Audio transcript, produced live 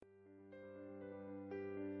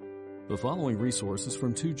The following resources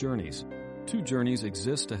from Two Journeys. Two Journeys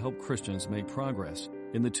exists to help Christians make progress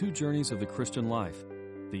in the two journeys of the Christian life,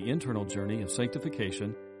 the internal journey of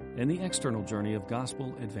sanctification and the external journey of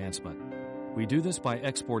gospel advancement. We do this by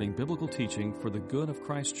exporting biblical teaching for the good of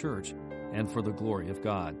Christ's church and for the glory of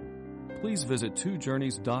God. Please visit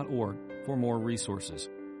twojourneys.org for more resources.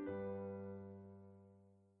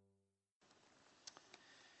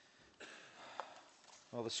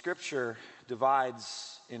 Well, the Scripture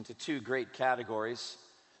divides into two great categories,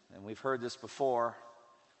 and we've heard this before.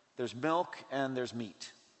 There's milk and there's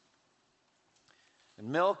meat. And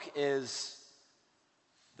milk is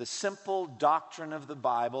the simple doctrine of the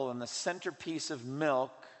Bible, and the centerpiece of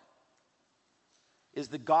milk is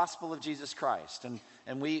the gospel of Jesus Christ.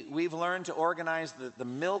 And we've learned to organize the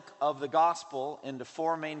milk of the gospel into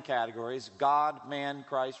four main categories: God, man,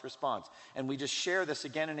 Christ, response. And we just share this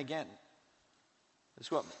again and again. This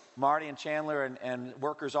is what Marty and Chandler and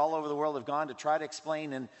workers all over the world have gone to try to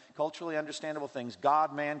explain in culturally understandable things.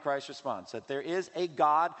 God, man, Christ, response. That there is a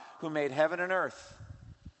God who made heaven and earth.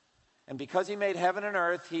 And because he made heaven and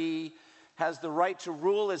earth, he has the right to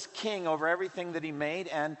rule as king over everything that he made.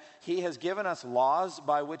 And he has given us laws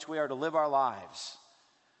by which we are to live our lives.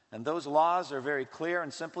 And those laws are very clear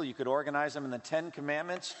and simple. You could organize them in the 10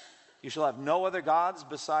 Commandments. You shall have no other gods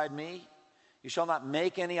beside me. You shall not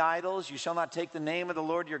make any idols. You shall not take the name of the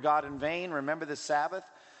Lord your God in vain. Remember the Sabbath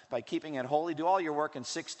by keeping it holy. Do all your work in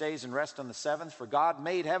 6 days and rest on the seventh. For God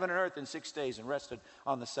made heaven and earth in 6 days and rested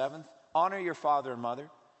on the seventh. Honor your father and mother.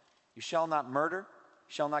 You shall not murder.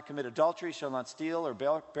 You shall not commit adultery. You shall not steal or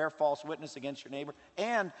bear false witness against your neighbor.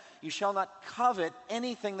 And you shall not covet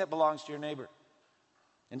anything that belongs to your neighbor.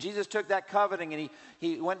 And Jesus took that coveting and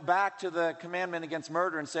he went back to the commandment against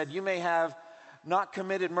murder and said, you may have not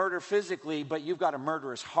committed murder physically, but you've got a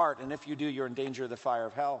murderous heart, and if you do, you're in danger of the fire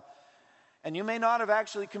of hell. And you may not have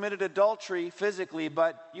actually committed adultery physically,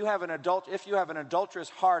 but if you have an adulterous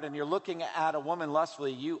heart and you're looking at a woman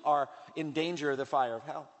lustfully, you are in danger of the fire of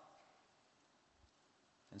hell.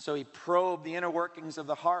 And so he probed the inner workings of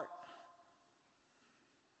the heart.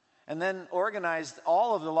 And then organized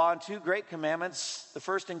all of the law in two great commandments. The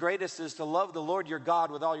first and greatest is to love the Lord your God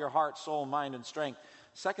with all your heart, soul, mind, and strength.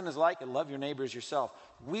 Second is like it, love your neighbor as yourself.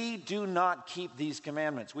 We do not keep these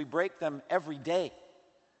commandments. We break them every day.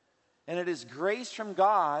 And it is grace from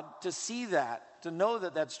God to see that, to know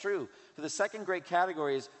that that's true. For the second great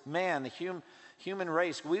category is man, the human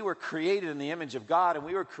race. We were created in the image of God, and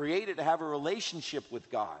we were created to have a relationship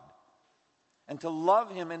with God and to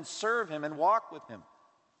love him and serve him and walk with him.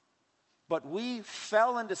 But we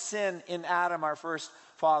fell into sin in Adam, our first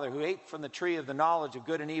father, who ate from the tree of the knowledge of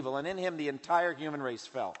good and evil, and in him the entire human race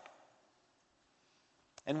fell.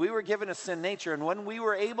 And we were given a sin nature, and when we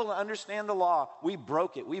were able to understand the law, we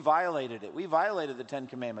broke it, we violated it. We violated the 10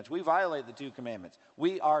 Commandments, we violated the 2 Commandments.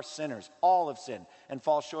 We are sinners, all have sinned, and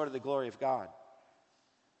fall short of the glory of God.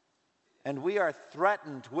 And we are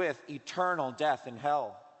threatened with eternal death in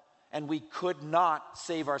hell, and we could not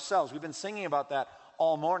save ourselves. We've been singing about that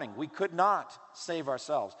all morning. We could not save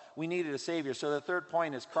ourselves. We needed a Savior. So the third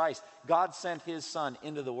point is Christ. God sent his Son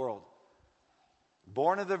into the world.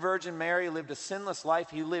 Born of the Virgin Mary, lived a sinless life.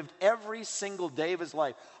 He lived every single day of his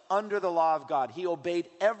life under the law of God. He obeyed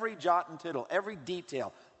every jot and tittle, every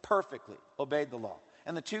detail, perfectly obeyed the law.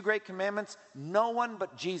 And the 2 great commandments, no one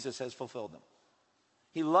but Jesus has fulfilled them.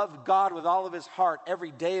 He loved God with all of his heart every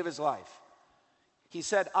day of his life. He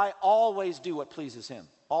said, I always do what pleases him.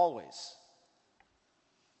 Always.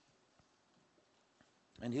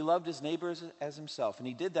 And he loved his neighbors as himself. And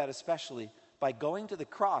he did that especially by going to the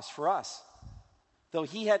cross for us. Though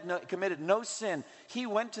he had committed no sin, he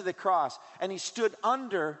went to the cross and he stood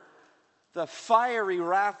under the fiery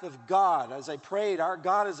wrath of God. As I prayed, our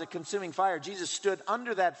God is a consuming fire. Jesus stood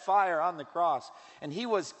under that fire on the cross. And he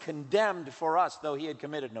was condemned for us, though he had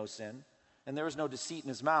committed no sin. And there was no deceit in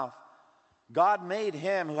his mouth. God made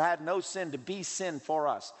him who had no sin to be sin for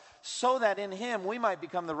us, so that in him we might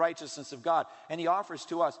become the righteousness of God. And he offers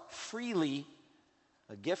to us freely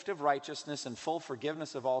a gift of righteousness and full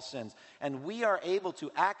forgiveness of all sins. And we are able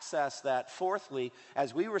to access that, fourthly,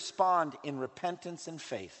 as we respond in repentance and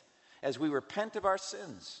faith. As we repent of our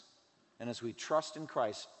sins, and as we trust in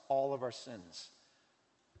Christ, all of our sins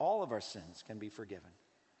can be forgiven.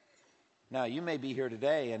 Now, you may be here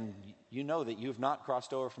today and you know that you've not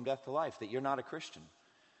crossed over from death to life, that you're not a Christian.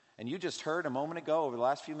 And you just heard a moment ago, over the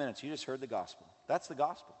last few minutes, you just heard the gospel. That's the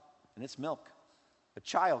gospel, and it's milk. A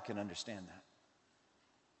child can understand that.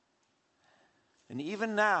 And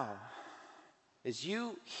even now, as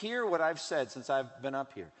you hear what I've said since I've been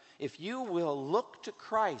up here, if you will look to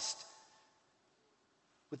Christ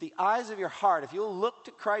with the eyes of your heart, if you'll look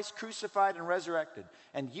to Christ crucified and resurrected,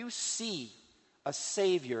 and you see a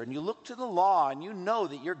Savior, and you look to the law, and you know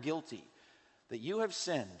that you're guilty, that you have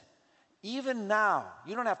sinned, even now,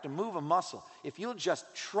 you don't have to move a muscle. If you'll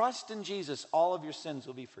just trust in Jesus, all of your sins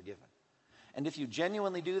will be forgiven. And if you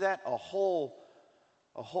genuinely do that, a whole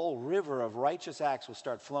river of righteous acts will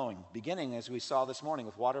start flowing, beginning, as we saw this morning,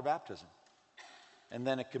 with water baptism. And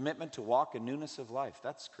then a commitment to walk in newness of life.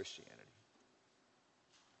 That's Christianity.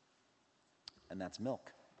 And that's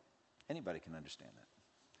milk. Anybody can understand that.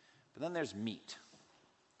 But then there's meat.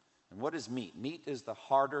 And what is meat? Meat is the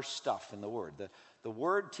harder stuff in the Word. The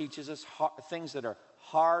Word teaches us things that are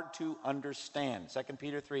hard to understand. 2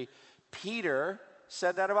 Peter 3. Peter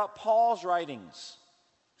said that about Paul's writings.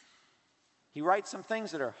 He writes some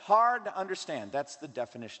things that are hard to understand. That's the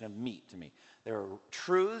definition of meat to me. There are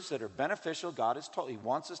truths that are beneficial. God has told, He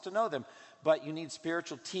wants us to know them, but you need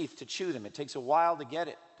spiritual teeth to chew them. It takes a while to get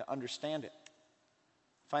it, to understand it.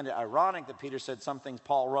 I find it ironic that Peter said some things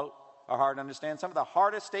Paul wrote are hard to understand. Some of the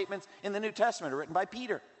hardest statements in the New Testament are written by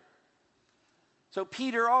Peter. So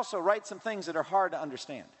Peter also writes some things that are hard to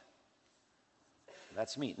understand.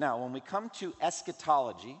 That's meat. Now, when we come to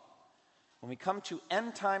eschatology, when we come to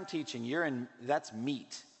end-time teaching, that's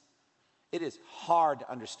meat. It is hard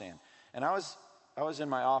to understand. And I was in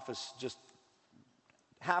my office just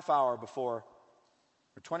half hour before,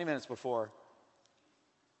 or 20 minutes before,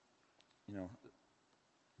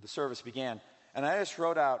 the service began. And I just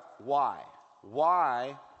wrote out why.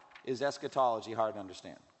 Why is eschatology hard to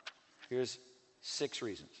understand? Here's 6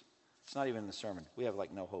 reasons. It's not even in the sermon. We have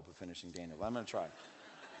no hope of finishing Daniel, but I'm going to try.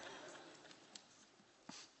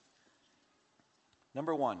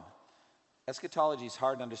 Number 1, eschatology is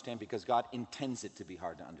hard to understand because God intends it to be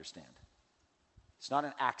hard to understand. It's not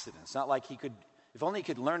an accident. It's not like if only he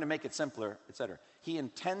could learn to make it simpler, etc. He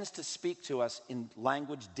intends to speak to us in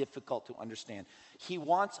language difficult to understand. He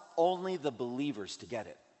wants only the believers to get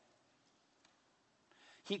it.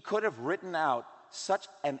 He could have written out such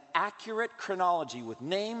an accurate chronology with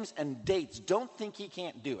names and dates. Don't think he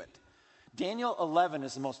can't do it. Daniel 11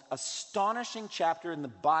 is the most astonishing chapter in the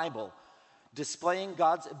Bible, displaying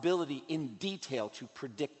God's ability in detail to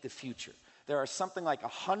predict the future. There are something like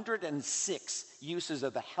 106 uses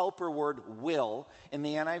of the helper word will in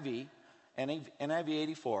the NIV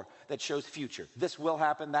 84, that shows future. This will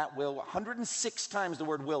happen, that will. 106 times the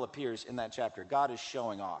word will appears in that chapter. God is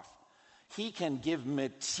showing off. He can give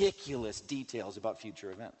meticulous details about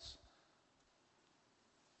future events.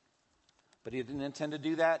 But he didn't intend to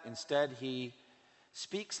do that. Instead, he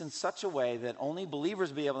speaks in such a way that only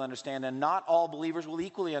believers will be able to understand, and not all believers will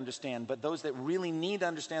equally understand, but those that really need to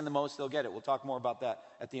understand the most, they'll get it. We'll talk more about that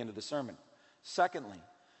at the end of the sermon. Secondly,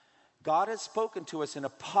 God has spoken to us in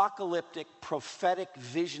apocalyptic, prophetic,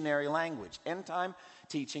 visionary language. End-time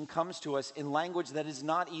teaching comes to us in language that is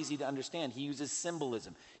not easy to understand. He uses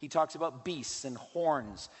symbolism. He talks about beasts and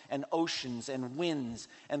horns and oceans and winds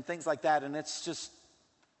and things like that, and it's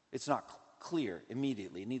not clear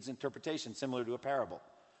immediately. It needs interpretation similar to a parable.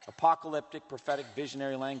 Apocalyptic, prophetic,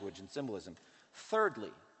 visionary language and symbolism. Thirdly,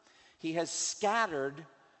 he has scattered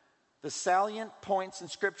the salient points in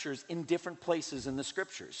scriptures in different places in the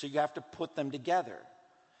scriptures. So you have to put them together.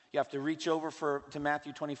 You have to reach over to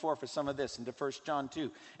Matthew 24 for some of this, and to 1 John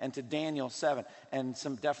 2, and to Daniel 7, and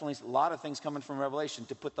definitely a lot of things coming from Revelation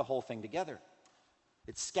to put the whole thing together.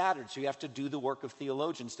 It's scattered, so you have to do the work of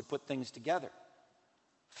theologians to put things together.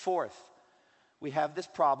 Fourth, we have this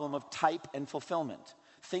problem of type and fulfillment.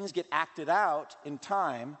 Things get acted out in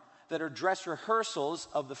time that are dress rehearsals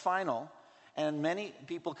of the final, and many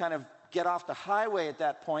people kind of get off the highway at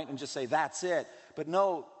that point and just say, that's it. But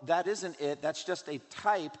no, that isn't it. That's just a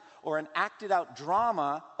type or an acted out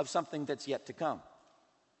drama of something that's yet to come.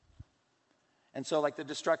 And so like the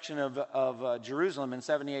destruction of Jerusalem in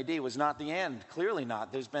 70 AD was not the end. Clearly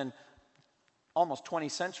not. There's been almost 20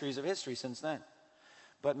 centuries of history since then.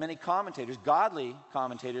 But many commentators, godly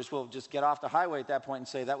commentators, will just get off the highway at that point and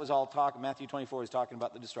say that was all talk. Matthew 24 is talking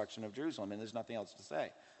about the destruction of Jerusalem, and there's nothing else to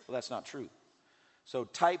say. Well, that's not true. So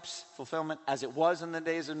types, fulfillment, as it was in the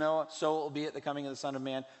days of Noah, so it will be at the coming of the Son of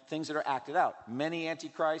Man. Things that are acted out. Many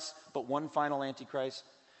antichrists, but one final antichrist.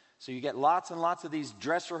 So you get lots and lots of these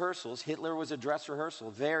dress rehearsals. Hitler was a dress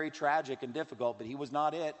rehearsal, very tragic and difficult, but he was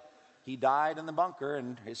not it. He died in the bunker,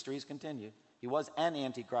 and history's continued. He was an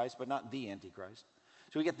antichrist, but not the antichrist.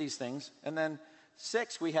 So we get these things. And then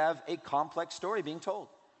 6, we have a complex story being told.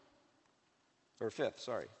 Or 5th,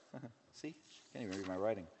 sorry. See? Can't even read my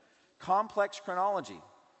writing. Complex chronology.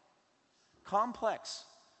 Complex.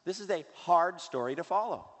 This is a hard story to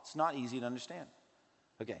follow. It's not easy to understand.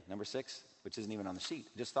 Okay, number 6, which isn't even on the sheet.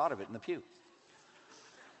 I just thought of it in the pew.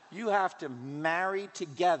 you have to marry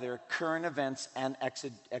together current events and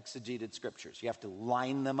exegeted scriptures. You have to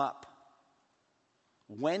line them up.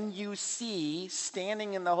 When you see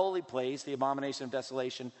standing in the holy place, the abomination of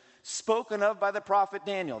desolation, spoken of by the prophet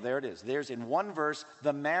Daniel, there it is. There's in one verse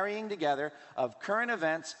the marrying together of current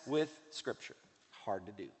events with scripture. Hard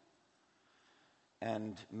to do.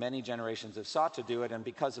 And many generations have sought to do it, and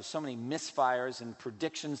because of so many misfires and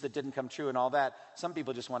predictions that didn't come true and all that, some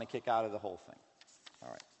people just want to kick out of the whole thing. All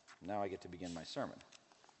right, now I get to begin my sermon.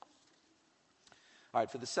 All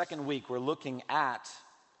right, for the second week, we're looking at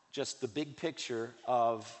just the big picture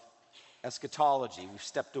of eschatology. We've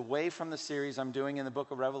stepped away from the series I'm doing in the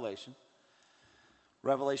book of Revelation.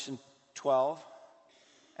 Revelation 12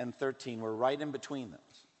 and 13, we're right in between those.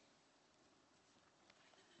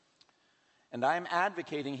 And I'm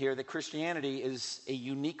advocating here that Christianity is a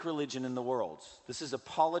unique religion in the world. This is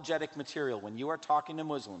apologetic material. When you are talking to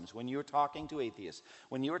Muslims, when you are talking to atheists,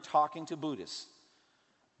 when you are talking to Buddhists,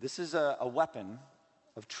 this is a weapon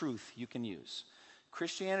of truth you can use.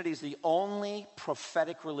 Christianity is the only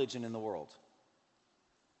prophetic religion in the world,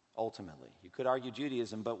 ultimately. You could argue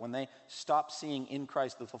Judaism, but when they stopped seeing in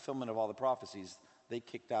Christ the fulfillment of all the prophecies, they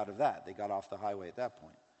kicked out of that. They got off the highway at that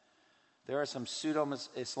point. There are some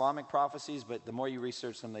pseudo-Islamic prophecies, but the more you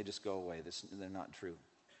research them, they just go away. They're not true.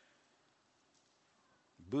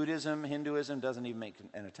 Buddhism, Hinduism doesn't even make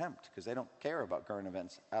an attempt because they don't care about current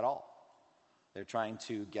events at all. They're trying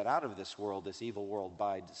to get out of this world, this evil world,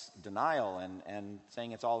 by denial and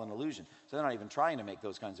saying it's all an illusion. So they're not even trying to make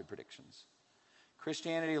those kinds of predictions.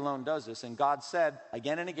 Christianity alone does this, and God said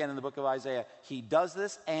again and again in the book of Isaiah, He does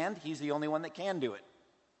this, and He's the only one that can do it.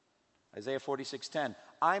 Isaiah 46:10,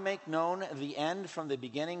 I make known the end from the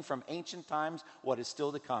beginning, from ancient times, what is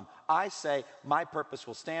still to come. I say, my purpose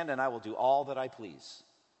will stand, and I will do all that I please.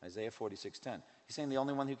 Isaiah 46:10. He's saying the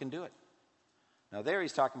only one who can do it. Now there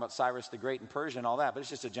he's talking about Cyrus the Great and Persia and all that, but it's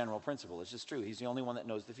just a general principle. It's just true. He's the only one that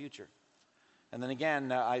knows the future. And then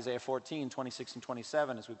again, Isaiah 14:26 and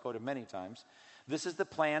 27, as we've quoted many times. This is the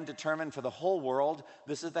plan determined for the whole world.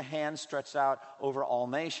 This is the hand stretched out over all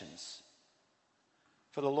nations.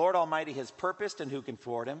 For the Lord Almighty has purposed, and who can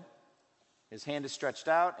thwart him? His hand is stretched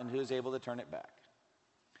out, and who is able to turn it back?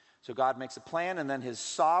 So God makes a plan, and then his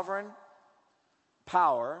sovereign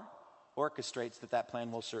power orchestrates that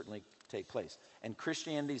plan will certainly take place. And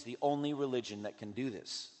Christianity is the only religion that can do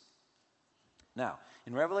this. Now,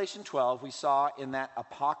 in Revelation 12, we saw in that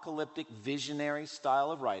apocalyptic visionary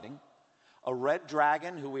style of writing, a red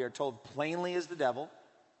dragon, who we are told plainly is the devil,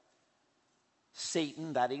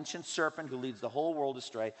 Satan, that ancient serpent who leads the whole world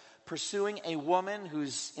astray, pursuing a woman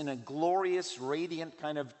who's in a glorious, radiant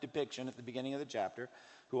kind of depiction at the beginning of the chapter,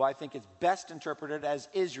 who I think is best interpreted as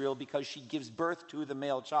Israel because she gives birth to the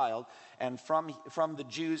male child, and from the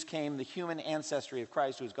Jews came the human ancestry of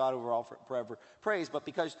Christ, who is God over all forever praised. But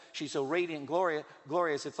because she's so radiant and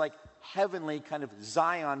glorious, it's like heavenly kind of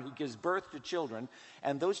Zion who gives birth to children,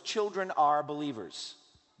 and those children are believers,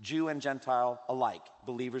 Jew and Gentile alike,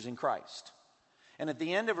 believers in Christ. And at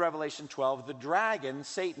the end of Revelation 12, the dragon,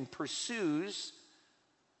 Satan, pursues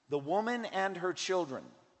the woman and her children.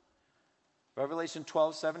 Revelation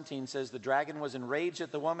 12:17 says, the dragon was enraged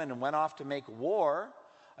at the woman and went off to make war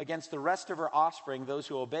against the rest of her offspring, those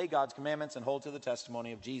who obey God's commandments and hold to the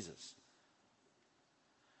testimony of Jesus.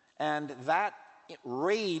 And that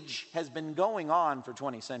rage has been going on for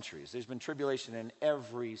 20 centuries. There's been tribulation in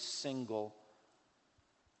every single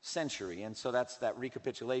century, and so that's that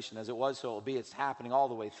recapitulation. As it was, so it will be. It's happening all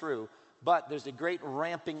the way through, but there's a great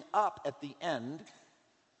ramping up at the end,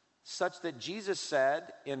 such that Jesus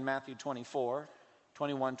said in Matthew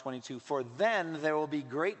 24:21-22, for then there will be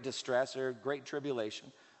great distress, or great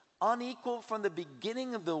tribulation, unequal from the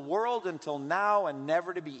beginning of the world until now, and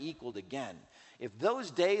never to be equaled again. If those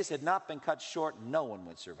days had not been cut short, no one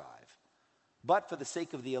would survive. But for the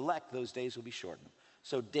sake of the elect, those days will be shortened.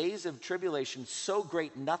 So days of tribulation so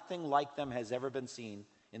great, nothing like them has ever been seen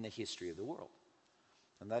in the history of the world.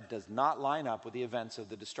 And that does not line up with the events of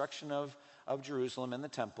the destruction of Jerusalem and the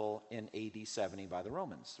temple in AD 70 by the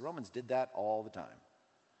Romans. The Romans did that all the time.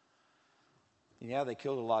 Yeah, they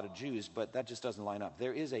killed a lot of Jews, but that just doesn't line up.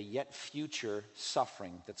 There is a yet future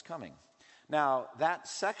suffering that's coming. Now, that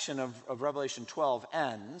section of Revelation 12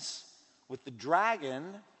 ends with the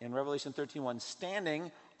dragon in Revelation 13:1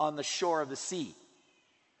 standing on the shore of the sea.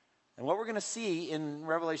 And what we're going to see in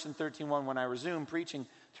Revelation 13:1 when I resume preaching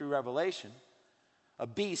through Revelation, a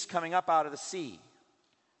beast coming up out of the sea.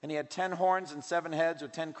 And he had 10 horns and 7 heads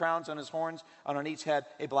with 10 crowns on his horns, and on each head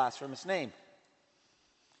a blasphemous name.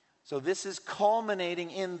 So this is culminating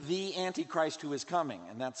in the Antichrist who is coming,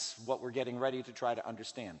 and that's what we're getting ready to try to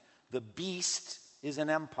understand. The beast is an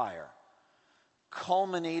empire,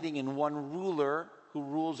 culminating in one ruler who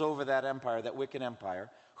rules over that empire, that wicked empire,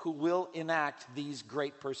 who will enact these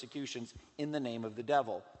great persecutions in the name of the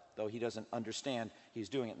devil, though he doesn't understand he's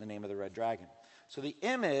doing it in the name of the red dragon. So the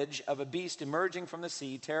image of a beast emerging from the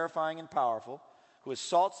sea, terrifying and powerful, who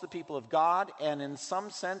assaults the people of God and in some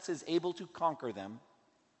sense is able to conquer them,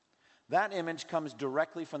 that image comes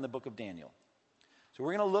directly from the book of Daniel. So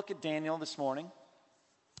we're going to look at Daniel this morning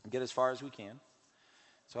and get as far as we can.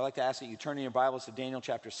 So I'd like to ask that you turn in your Bibles to Daniel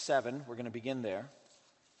chapter 7. We're going to begin there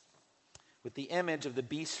with the image of the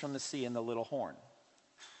beast from the sea and the little horn.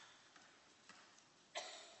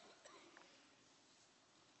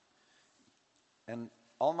 And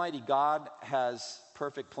Almighty God has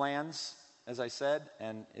perfect plans, as I said,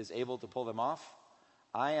 and is able to pull them off.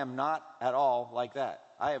 I am not at all like that.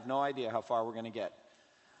 I have no idea how far we're going to get.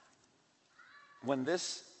 When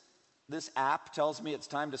this app tells me it's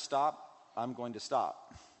time to stop, I'm going to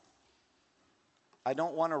stop. I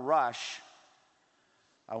don't want to rush.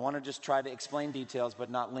 I want to just try to explain details but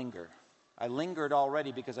not linger. I lingered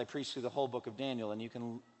already because I preached through the whole book of Daniel, and you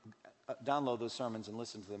can download those sermons and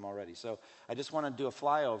listen to them already. So I just want to do a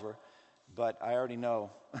flyover, but I already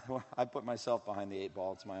know I put myself behind the 8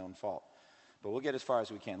 ball. It's my own fault. But we'll get as far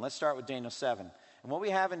as we can. Let's start with Daniel 7. And what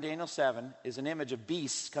we have in Daniel 7 is an image of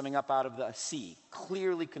beasts coming up out of the sea,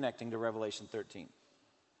 clearly connecting to Revelation 13.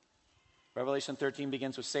 Revelation 13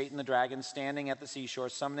 begins with Satan the dragon standing at the seashore,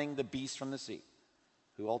 summoning the beast from the sea,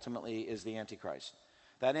 who ultimately is the Antichrist.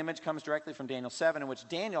 That image comes directly from Daniel 7, in which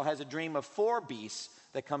Daniel has a dream of 4 beasts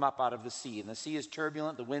that come up out of the sea. And the sea is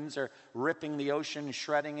turbulent. The winds are ripping the ocean,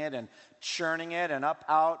 shredding it and churning it. And up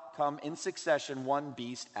out come in succession one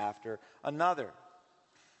beast after another.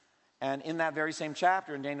 And in that very same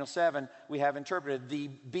chapter, in Daniel 7, we have interpreted the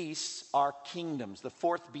beasts are kingdoms. The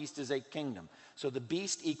 4th beast is a kingdom. So the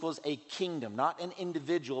beast equals a kingdom, not an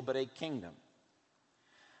individual, but a kingdom.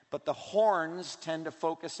 But the horns tend to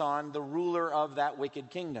focus on the ruler of that wicked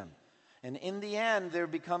kingdom. And in the end, there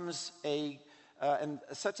becomes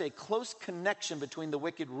such a close connection between the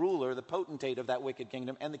wicked ruler, the potentate of that wicked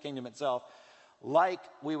kingdom, and the kingdom itself. Like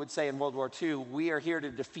we would say in World War II, we are here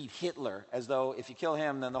to defeat Hitler, as though if you kill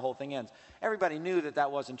him, then the whole thing ends. Everybody knew that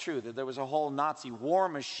that wasn't true, that there was a whole Nazi war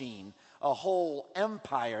machine, a whole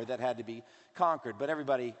empire that had to be conquered. But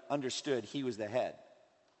everybody understood he was the head.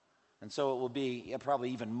 And so it will be probably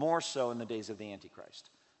even more so in the days of the Antichrist.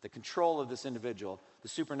 The control of this individual, the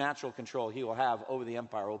supernatural control he will have over the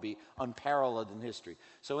empire will be unparalleled in history.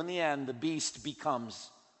 So in the end, the beast becomes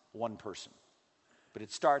one person. But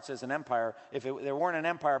it starts as an empire. If there weren't an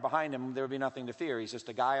empire behind him, there would be nothing to fear. He's just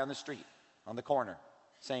a guy on the street, on the corner,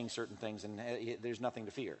 saying certain things, and there's nothing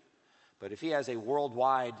to fear. But if he has a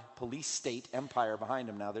worldwide police state empire behind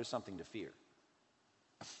him now, there's something to fear.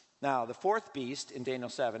 Now, the 4th beast in Daniel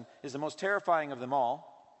 7 is the most terrifying of them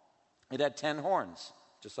all. It had 10 horns,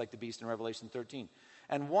 just like the beast in Revelation 13.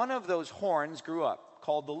 And one of those horns grew up,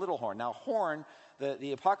 called the little horn. Now, horn,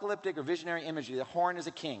 the apocalyptic or visionary imagery, the horn is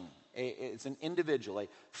a king. It's an individual, a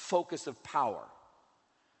focus of power.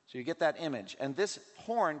 So you get that image. And this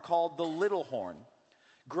horn, called the little horn,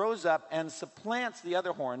 grows up and supplants the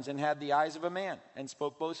other horns and had the eyes of a man and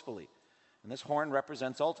spoke boastfully. And this horn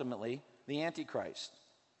represents ultimately the Antichrist.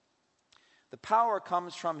 The power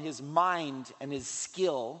comes from his mind and his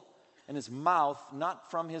skill and his mouth,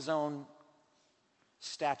 not from his own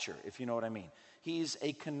stature, if you know what I mean. He's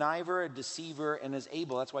a conniver, a deceiver, and is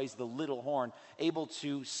able, that's why he's the little horn, able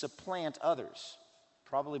to supplant others,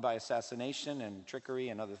 probably by assassination and trickery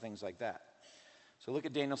and other things like that. So look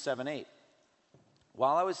at Daniel 7:8.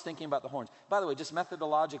 While I was thinking about the horns, by the way, just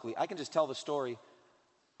methodologically, I can just tell the story,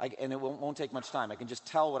 and it won't take much time. I can just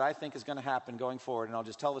tell what I think is going to happen going forward, and I'll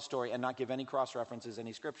just tell the story and not give any cross-references,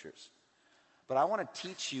 any scriptures. But I want to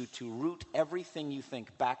teach you to root everything you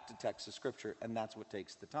think back to text of Scripture, and that's what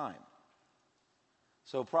takes the time.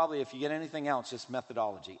 So probably if you get anything else, just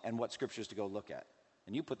methodology and what scriptures to go look at.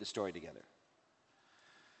 And you put the story together.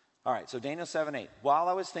 All right, so Daniel 7:8. While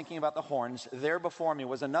I was thinking about the horns, there before me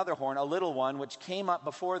was another horn, a little one, which came up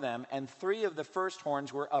before them, and 3 of the first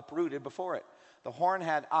horns were uprooted before it. The horn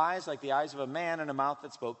had eyes like the eyes of a man and a mouth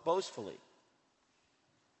that spoke boastfully.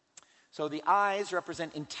 So the eyes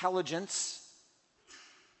represent intelligence,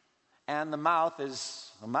 and the mouth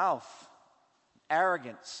is a mouth,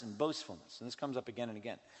 arrogance and boastfulness. And this comes up again and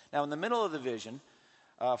again. Now, in the middle of the vision,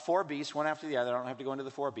 4 beasts, one after the other. I don't have to go into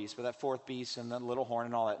the 4 beasts, but that 4th beast and the little horn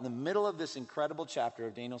and all that. In the middle of this incredible chapter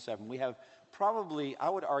of Daniel 7, we have probably, I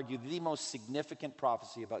would argue, the most significant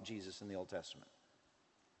prophecy about Jesus in the Old Testament.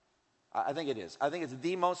 I think it is. I think it's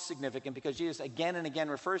the most significant because Jesus again and again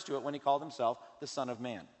refers to it when he called himself the Son of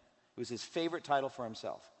Man. It was his favorite title for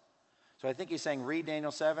himself. So I think he's saying, read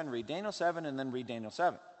Daniel 7, and then read Daniel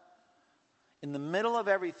 7. In the middle of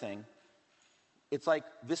everything, it's like,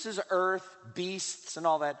 this is earth, beasts, and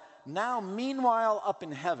all that. Now, meanwhile, up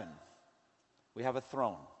in heaven, we have a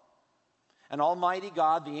throne. And Almighty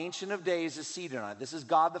God, the Ancient of Days, is seated on it. This is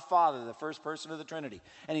God the Father, the first person of the Trinity.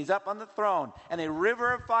 And he's up on the throne, and a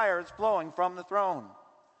river of fire is flowing from the throne.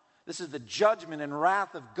 This is the judgment and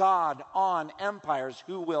wrath of God on empires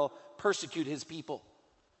who will persecute his people.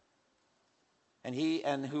 And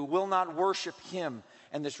who will not worship him.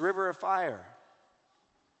 And this river of fire.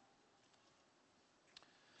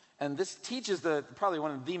 And this teaches probably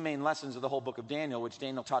one of the main lessons of the whole book of Daniel, which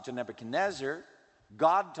Daniel taught to Nebuchadnezzar.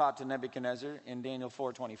 God taught to Nebuchadnezzar in Daniel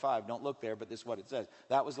 4:25. Don't look there, but this is what it says.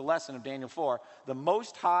 That was the lesson of Daniel 4. The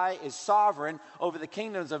Most High is sovereign over the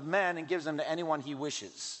kingdoms of men and gives them to anyone he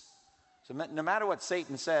wishes. So no matter what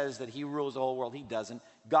Satan says that he rules the whole world, he doesn't.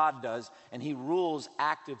 God does, and he rules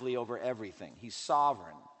actively over everything. He's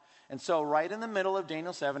sovereign. And so right in the middle of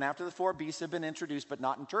Daniel 7, after the four beasts have been introduced but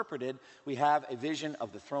not interpreted, we have a vision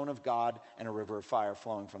of the throne of God and a river of fire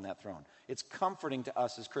flowing from that throne. It's comforting to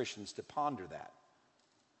us as Christians to ponder that.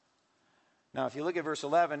 Now, if you look at verse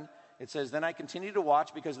 11, it says, then I continued to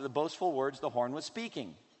watch because of the boastful words the horn was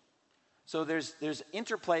speaking. So there's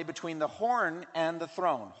interplay between the horn and the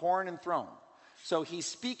throne, horn and throne. So he's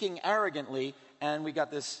speaking arrogantly, and we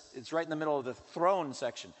got this, it's right in the middle of the throne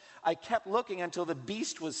section. I kept looking until the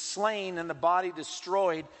beast was slain and the body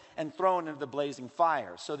destroyed and thrown into the blazing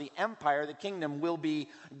fire. So the empire, the kingdom, will be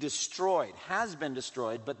destroyed, has been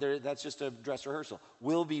destroyed, but that's just a dress rehearsal,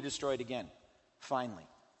 will be destroyed again, finally.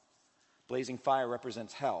 Blazing fire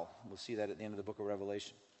represents hell. We'll see that at the end of the book of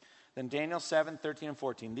Revelation. Then Daniel 7, 13, and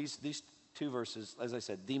 14. These two verses, as I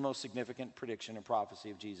said, the most significant prediction and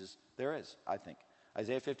prophecy of Jesus there is, I think.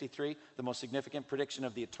 Isaiah 53, the most significant prediction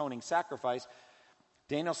of the atoning sacrifice.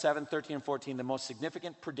 Daniel 7, 13, and 14, the most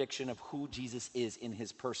significant prediction of who Jesus is in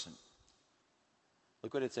his person.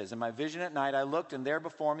 Look what it says. In my vision at night I looked, and there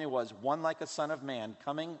before me was one like a son of man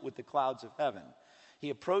coming with the clouds of heaven. He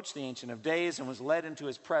approached the Ancient of Days and was led into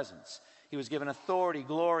his presence. He was given authority,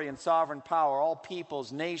 glory, and sovereign power. All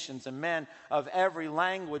peoples, nations, and men of every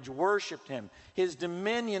language worshiped him. His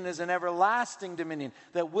dominion is an everlasting dominion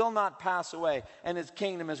that will not pass away, and his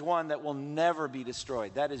kingdom is one that will never be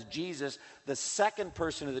destroyed. That is Jesus, the second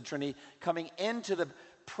person of the Trinity, coming into the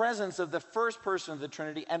presence of the first person of the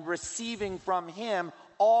Trinity and receiving from him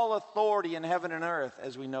all authority in heaven and earth,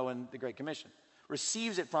 as we know in the Great Commission.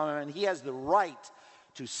 Receives it from him, and he has the right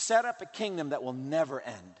to set up a kingdom that will never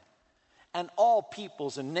end. And all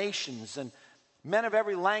peoples and nations and men of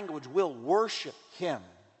every language will worship him.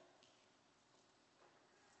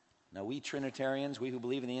 Now we Trinitarians, we who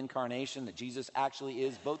believe in the incarnation, that Jesus actually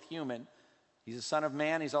is both human, he's a son of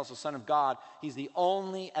man, he's also son of God, he's the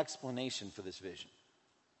only explanation for this vision.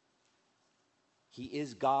 He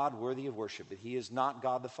is God worthy of worship, but he is not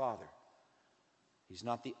God the Father. He's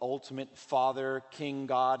not the ultimate Father, King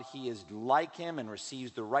God. He is like him and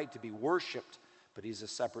receives the right to be worshiped, but he's a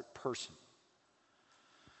separate person.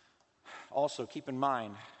 Also, keep in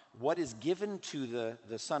mind, what is given to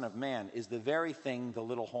the Son of Man is the very thing the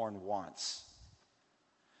little horn wants.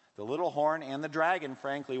 The little horn and the dragon,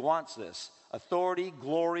 frankly, wants this. Authority,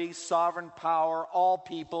 glory, sovereign power, all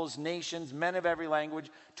peoples, nations, men of every language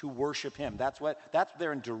to worship him.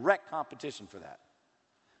 They're in direct competition for that.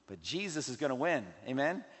 But Jesus is going to win.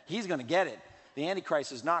 Amen? He's going to get it. The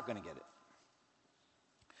Antichrist is not going to get it.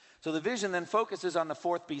 So the vision then focuses on the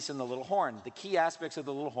fourth beast and the little horn. The key aspects of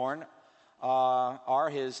the little horn are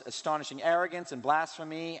his astonishing arrogance and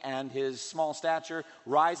blasphemy and his small stature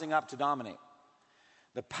rising up to dominate.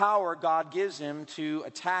 The power God gives him to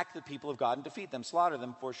attack the people of God and defeat them, slaughter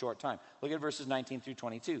them for a short time. Look at verses 19 through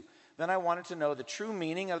 22. Then I wanted to know the true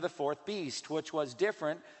meaning of the fourth beast, which was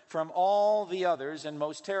different from all the others and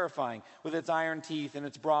most terrifying, with its iron teeth and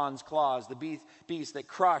its bronze claws, the beast that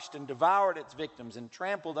crushed and devoured its victims and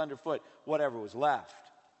trampled underfoot whatever was left.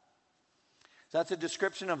 So that's a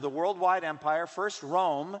description of the worldwide empire, first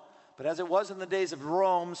Rome, but as it was in the days of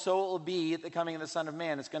Rome, so it will be at the coming of the Son of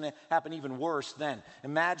Man. It's going to happen even worse then.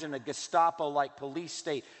 Imagine a Gestapo-like police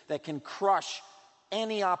state that can crush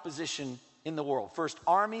any opposition in the world. First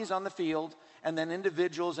armies on the field, and then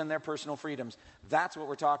individuals and their personal freedoms. That's what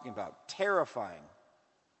we're talking about. Terrifying.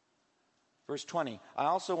 Verse 20, I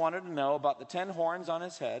also wanted to know about the 10 horns on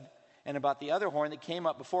his head, and about the other horn that came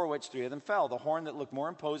up before which 3 of them fell, the horn that looked more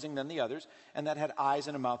imposing than the others, and that had eyes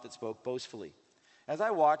and a mouth that spoke boastfully. As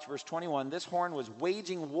I watched, verse 21, this horn was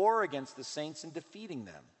waging war against the saints and defeating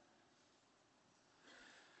them.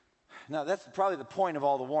 Now, that's probably the point of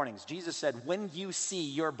all the warnings. Jesus said, when you see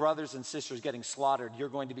your brothers and sisters getting slaughtered, you're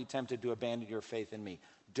going to be tempted to abandon your faith in me.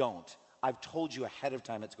 Don't. I've told you ahead of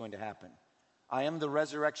time it's going to happen. I am the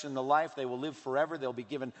resurrection and the life. They will live forever. They'll be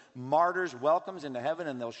given martyrs' welcomes into heaven,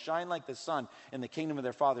 and they'll shine like the sun in the kingdom of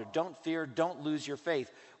their Father. Don't fear. Don't lose your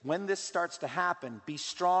faith. When this starts to happen, be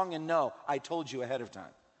strong and know I told you ahead of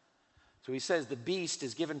time. So he says the beast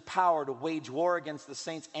is given power to wage war against the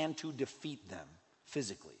saints and to defeat them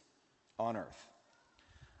physically on earth.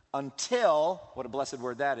 Until, what a blessed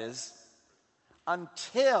word that is,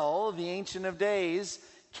 until the Ancient of Days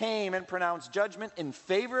came and pronounced judgment in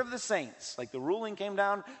favor of the saints, like the ruling came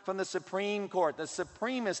down from the Supreme Court, the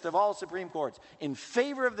supremest of all Supreme Courts, in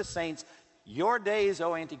favor of the saints. Your days,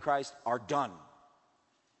 O Antichrist, are done.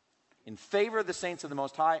 In favor of the saints of the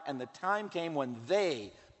Most High, and the time came when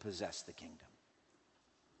they possessed the kingdom.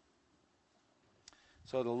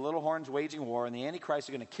 So the little horn's waging war, and the Antichrist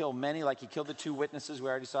are going to kill many, like he killed the 2 witnesses. We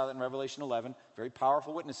already saw that in Revelation 11. Very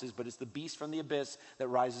powerful witnesses, but it's the beast from the abyss that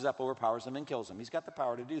rises up, overpowers them, and kills them. He's got the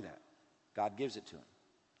power to do that. God gives it to him.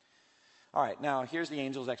 All right, now here's the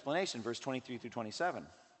angel's explanation, verse 23 through 27.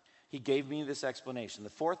 He gave me this explanation. The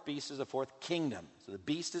 4th beast is a 4th kingdom. So the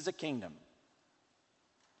beast is a kingdom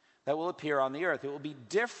that will appear on the earth. It will be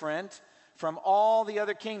different from all the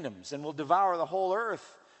other kingdoms and will devour the whole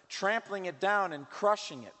earth, trampling it down and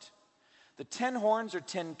crushing it. The 10 horns are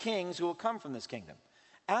 10 kings who will come from this kingdom.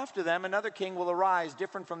 After them, another king will arise,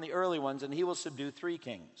 different from the early ones, and he will subdue 3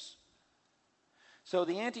 kings. So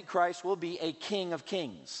the Antichrist will be a king of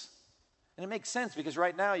kings. And it makes sense because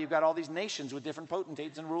right now you've got all these nations with different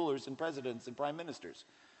potentates and rulers and presidents and prime ministers.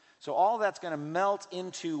 So all that's going to melt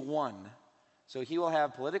into one. So he will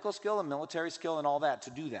have political skill and military skill and all that to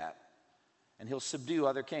do that. And he'll subdue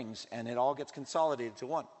other kings, and it all gets consolidated to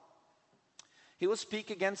one. He will speak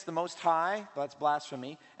against the Most High, that's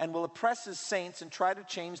blasphemy, and will oppress his saints and try to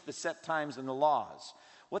change the set times and the laws.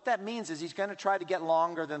 What that means is he's going to try to get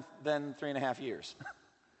longer than 3.5 years.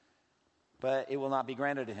 But it will not be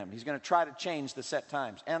granted to him. He's going to try to change the set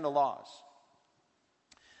times and the laws.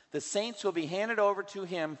 The saints will be handed over to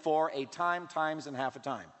him for a time, times, and half a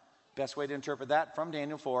time. Best way to interpret that from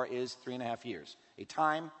Daniel 4 is 3.5 years. A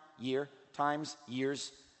time, year, times,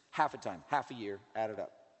 years, half a time, half a year added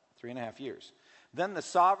up. 3.5 years. Then the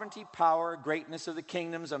sovereignty, power, greatness of the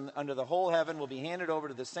kingdoms under the whole heaven will be handed over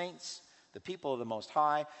to the saints, the people of the Most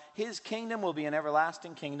High. His kingdom will be an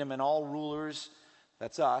everlasting kingdom, and all rulers,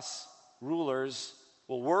 that's us, rulers,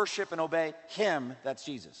 will worship and obey him, that's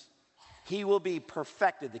Jesus. He will be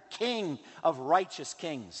perfected, the King of righteous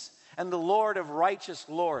kings, and the Lord of righteous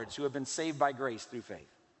lords who have been saved by grace through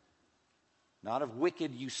faith. Not of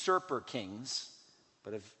wicked usurper kings,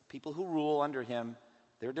 but of people who rule under him,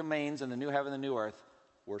 their domains in the new heaven and the new earth,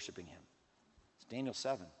 worshiping him. It's Daniel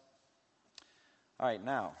 7. All right,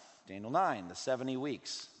 now, Daniel 9, the 70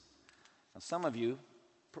 weeks. Now, some of you,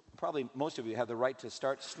 probably most of you, have the right to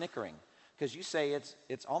start snickering because you say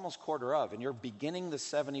it's almost quarter of, and you're beginning the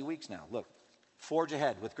 70 weeks now. Look, forge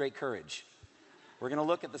ahead with great courage. We're going to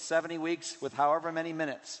look at the 70 weeks with however many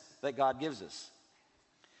minutes that God gives us.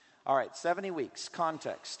 All right, 70 weeks,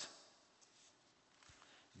 context.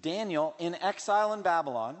 Daniel, in exile in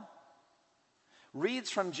Babylon, reads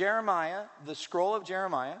from Jeremiah, the scroll of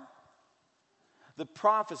Jeremiah, the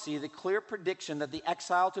prophecy, the clear prediction that the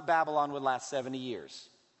exile to Babylon would last 70 years.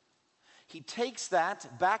 He takes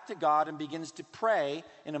that back to God and begins to pray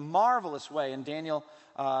in a marvelous way in Daniel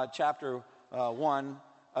chapter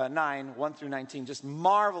 9, 1 through 19, just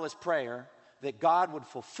marvelous prayer that God would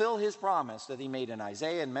fulfill his promise that he made in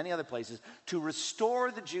Isaiah and many other places to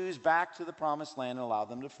restore the Jews back to the promised land and allow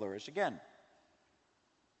them to flourish again.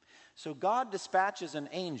 So God dispatches an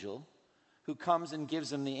angel who comes and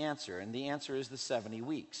gives him the answer, and the answer is the 70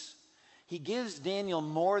 weeks. He gives Daniel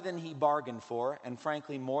more than he bargained for, and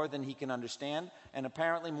frankly more than he can understand, and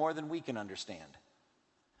apparently more than we can understand.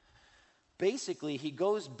 Basically, he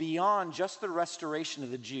goes beyond just the restoration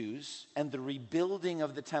of the Jews and the rebuilding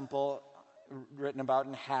of the temple written about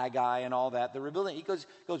in Haggai and all that. The rebuilding, he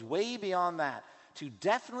goes way beyond that to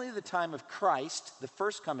definitely the time of Christ, the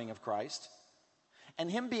first coming of Christ,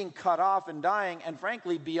 and him being cut off and dying, and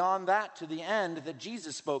frankly beyond that to the end that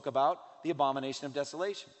Jesus spoke about, the abomination of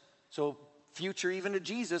desolation. So future even to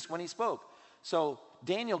Jesus when he spoke. So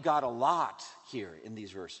Daniel got a lot here in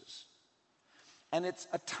these verses. And it's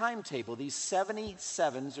a timetable, these 70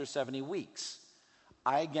 sevens or 70 weeks.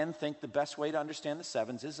 I again think the best way to understand the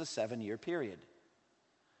sevens is a 7-year period.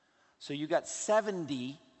 So you got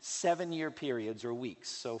 70 7-year periods or weeks,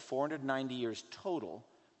 so 490 years total,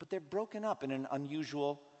 but they're broken up in an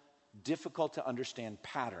unusual, difficult to understand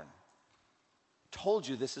pattern. Told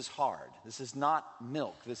you this is hard. This is not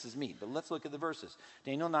milk. This is meat. But let's look at the verses.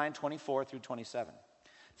 Daniel 9:24 through 27.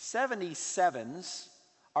 77s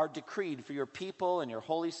are decreed for your people and your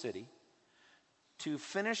holy city, to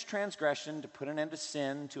finish transgression, to put an end to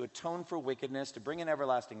sin, to atone for wickedness, to bring in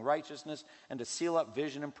everlasting righteousness, and to seal up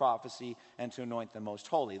vision and prophecy, and to anoint the most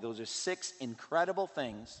holy. Those are 6 incredible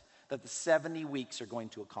things that the 70 weeks are going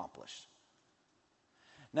to accomplish.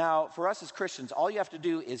 Now, for us as Christians, all you have to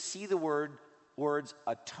do is see the words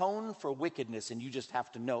atone for wickedness, and you just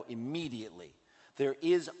have to know immediately there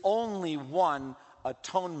is only one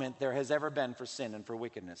atonement there has ever been for sin and for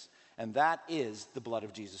wickedness, and that is the blood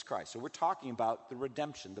of Jesus Christ. So we're talking about the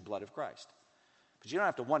redemption, the blood of Christ. But you don't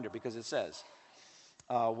have to wonder, because it says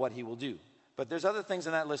what he will do. But there's other things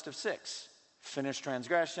in that list of 6. Finish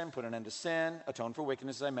transgression, put an end to sin, atone for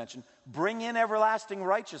wickedness, as I mentioned. Bring in everlasting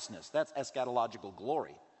righteousness. That's eschatological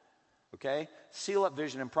glory. Okay? Seal up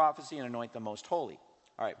vision and prophecy, and anoint the most holy.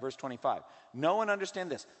 All right, verse 25. Know and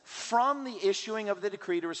understand this. From the issuing of the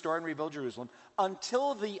decree to restore and rebuild Jerusalem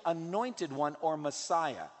until the anointed one, or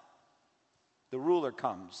Messiah, the ruler,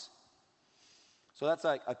 comes. So that's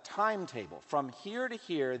like a timetable. From here to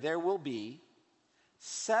here, there will be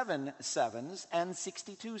 7 sevens and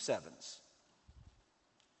 62 sevens.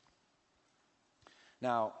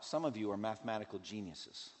 Now, some of you are mathematical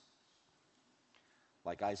geniuses,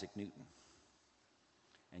 like Isaac Newton.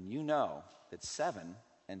 And you know that 7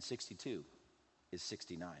 and 62 is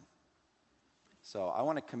 69. So I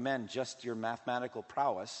want to commend just your mathematical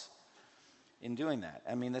prowess in doing that.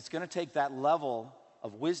 I mean, it's going to take that level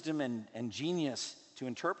of wisdom and genius to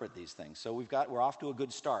interpret these things. So we're off to a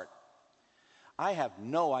good start. I have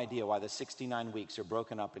no idea why the 69 weeks are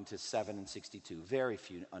broken up into 7 and 62. Very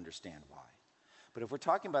few understand why. But if we're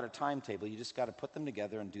talking about a timetable, you just got to put them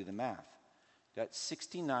together and do the math. That's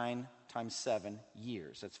 69 times 7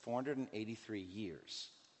 years. That's 483 years.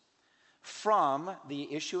 From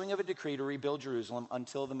the issuing of a decree to rebuild Jerusalem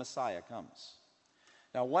until the Messiah comes.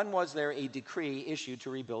 Now, when was there a decree issued to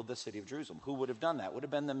rebuild the city of Jerusalem? Who would have done that? It would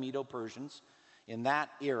have been the Medo-Persians. In that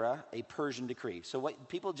era, a Persian decree. So what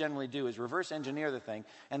people generally do is reverse engineer the thing,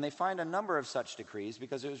 and they find a number of such decrees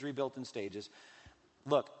because it was rebuilt in stages.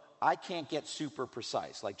 Look, I can't get super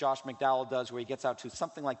precise, like Josh McDowell does, where he gets out to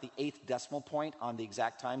something like the 8th decimal point on the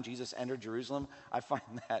exact time Jesus entered Jerusalem. I find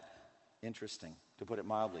that interesting, to put it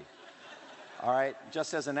mildly. All right,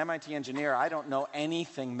 just as an MIT engineer, I don't know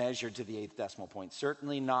anything measured to the 8th decimal point,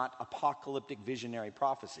 certainly not apocalyptic visionary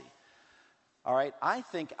prophecy. All right, I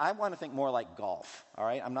want to think more like golf. All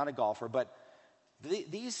right, I'm not a golfer, but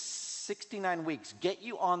these 69 weeks get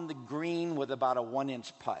you on the green with about a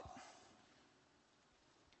 1-inch putt.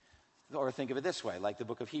 Or think of it this way, like the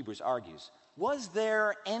book of Hebrews argues. Was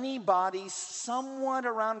there anybody somewhat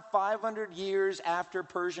around 500 years after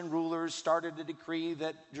Persian rulers started to decree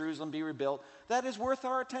that Jerusalem be rebuilt that is worth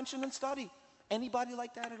our attention and study? Anybody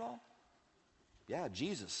like that at all? Yeah,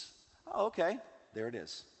 Jesus. Oh, okay, there it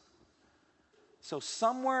is. So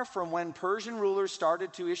somewhere from when Persian rulers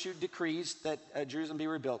started to issue decrees that Jerusalem be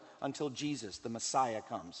rebuilt until Jesus, the Messiah,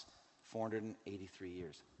 comes, 483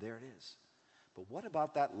 years. There it is. But what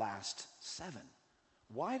about that last 7?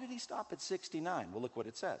 Why did he stop at 69? Well, look what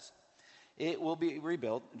it says. It will be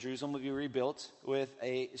rebuilt, Jerusalem will be rebuilt with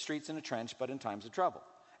streets in a trench, but in times of trouble.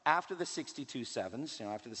 After the 62 sevens,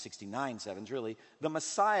 after the 69 sevens, really, the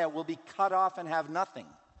Messiah will be cut off and have nothing.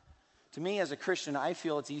 To me, as a Christian, I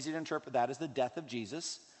feel it's easy to interpret that as the death of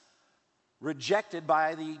Jesus, rejected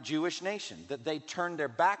by the Jewish nation, that they turned their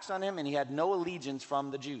backs on him and he had no allegiance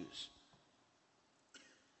from the Jews.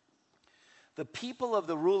 The people of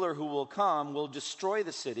the ruler who will come will destroy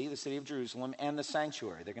the city of Jerusalem, and the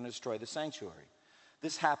sanctuary. They're going to destroy the sanctuary.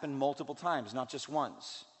 This happened multiple times, not just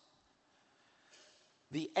once.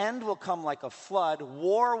 The end will come like a flood.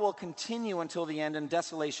 War will continue until the end, and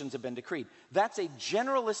desolations have been decreed. That's a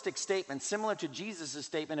generalistic statement, similar to Jesus'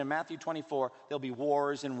 statement in Matthew 24. There'll be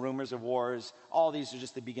wars and rumors of wars. All these are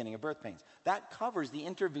just the beginning of birth pains. That covers the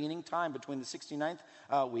intervening time between the 69th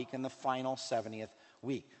week and the final 70th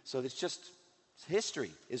week. So it's just...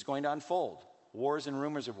 history is going to unfold. Wars and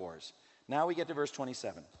rumors of wars. Now we get to verse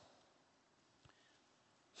 27.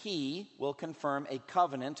 He will confirm a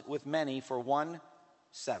covenant with many for 1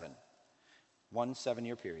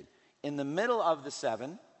 7-year period. In the middle of the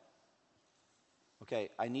 7, okay,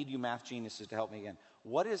 I need you math geniuses to help me again.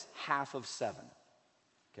 What is half of 7?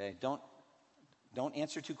 Okay, don't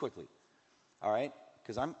answer too quickly. All right,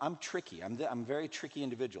 because I'm tricky. I'm a very tricky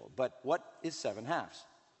individual. But what is 7 halves?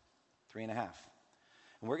 3.5.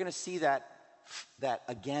 And we're going to see that that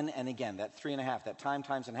again and again, that 3.5, that time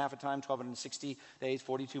times and half a time, 1260 days,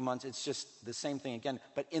 42 months. It's just the same thing again.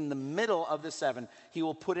 But in the middle of the 7, he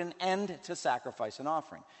will put an end to sacrifice and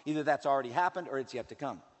offering. Either that's already happened or it's yet to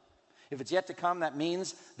come. If it's yet to come, that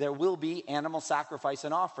means there will be animal sacrifice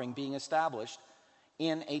and offering being established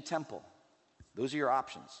in a temple. Those are your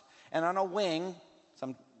options. And on a wing,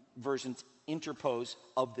 some versions interpose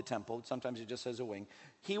of the temple, sometimes it just says a wing,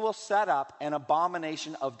 he will set up an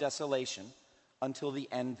abomination of desolation until the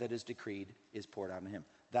end that is decreed is poured out on him.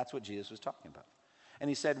 That's what Jesus was talking about. And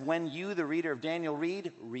he said, when you, the reader of Daniel,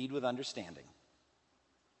 read with understanding.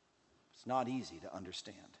 It's not easy to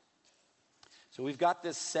understand. So we've got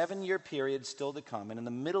this 7-year period still to come, and in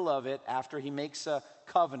the middle of it, after he makes a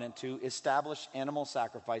covenant to establish animal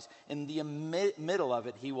sacrifice, in the middle of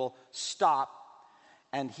it, he will stop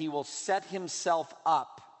and he will set himself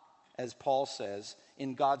up, as Paul says,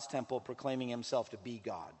 in God's temple, proclaiming himself to be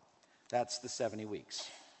God. That's the 70 weeks.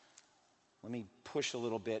 Let me push a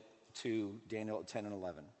little bit to Daniel 10 and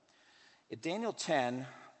 11. At Daniel 10,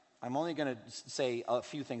 I'm only going to say a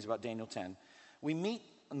few things about Daniel 10. We meet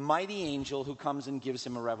a mighty angel who comes and gives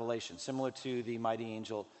him a revelation, similar to the mighty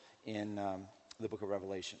angel in the book of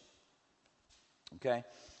Revelation. Okay?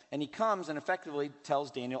 And he comes and effectively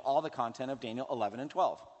tells Daniel all the content of Daniel 11 and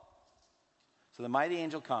 12. So the mighty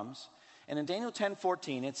angel comes, and in Daniel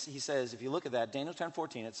 10:14, he says, if you look at that, Daniel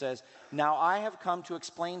 10:14, it says, now I have come to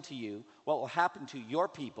explain to you what will happen to your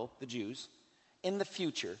people, the Jews, in the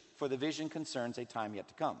future, for the vision concerns a time yet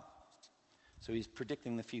to come. So he's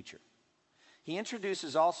predicting the future. He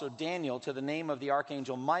introduces also Daniel to the name of the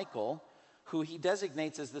archangel Michael, who he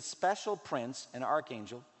designates as the special prince and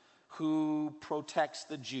archangel who protects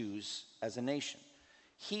the Jews as a nation.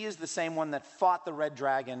 He is the same one that fought the red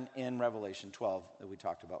dragon in Revelation 12 that we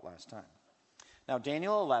talked about last time. Now,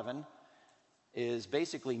 Daniel 11 is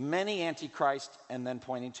basically many antichrists and then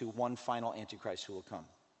pointing to one final antichrist who will come.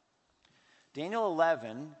 Daniel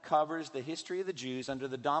 11 covers the history of the Jews under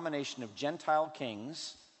the domination of Gentile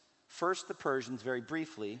kings, first the Persians very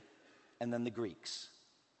briefly, and then the Greeks.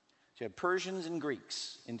 So you have Persians and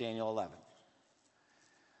Greeks in Daniel 11.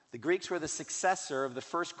 The Greeks were the successor of the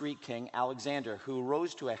first Greek king, Alexander, who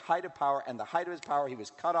rose to a height of power, and the height of his power he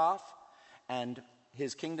was cut off, and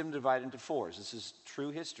his kingdom divided into 4s. This is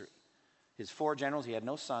true history. His 4 generals, he had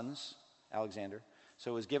no sons, Alexander,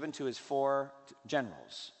 so it was given to his 4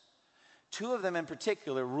 generals. 2 of them in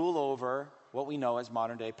particular rule over what we know as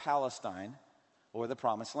modern-day Palestine, or the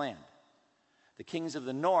Promised Land. The kings of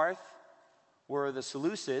the north were the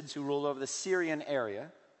Seleucids, who ruled over the Syrian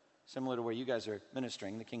area, similar to where you guys are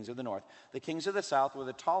ministering, the kings of the north. The kings of the south were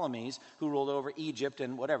the Ptolemies, who ruled over Egypt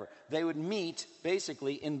and whatever. They would meet,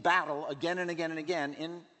 basically, in battle again and again and again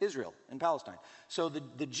in Israel, in Palestine. So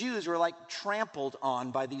the Jews were like trampled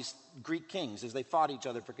on by these Greek kings as they fought each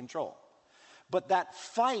other for control. But that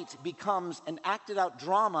fight becomes an acted-out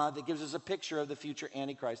drama that gives us a picture of the future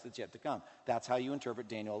Antichrist that's yet to come. That's how you interpret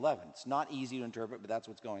Daniel 11. It's not easy to interpret, but that's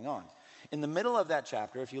what's going on. In the middle of that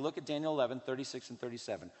chapter, if you look at Daniel 11, 36 and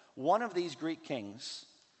 37, one of these Greek kings,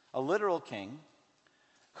 a literal king,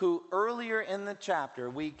 who earlier in the chapter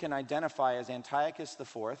we can identify as Antiochus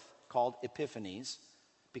IV, called Epiphanes,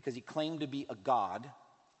 because he claimed to be a god,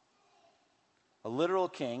 a literal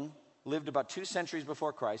king, lived about 2 centuries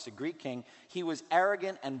before Christ, a Greek king. He was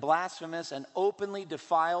arrogant and blasphemous and openly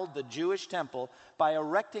defiled the Jewish temple by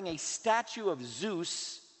erecting a statue of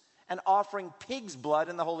Zeus and offering pig's blood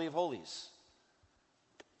in the Holy of Holies.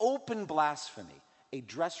 Open blasphemy, a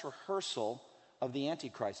dress rehearsal of the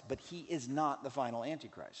Antichrist, but he is not the final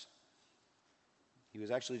Antichrist. He was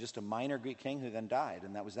actually just a minor Greek king who then died,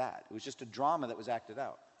 and that was that. It was just a drama that was acted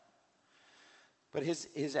out. But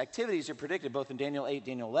his activities are predicted both in Daniel 8,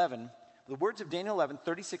 Daniel 11. The words of Daniel 11,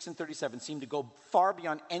 36 and 37 seem to go far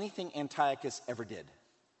beyond anything Antiochus ever did.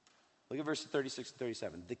 Look at verses 36 and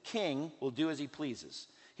 37. The king will do as he pleases.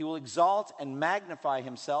 He will exalt and magnify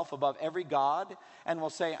himself above every god and will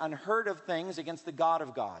say unheard of things against the God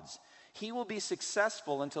of gods. He will be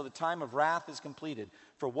successful until the time of wrath is completed,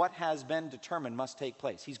 for what has been determined must take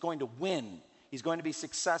place. He's going to win. He's going to be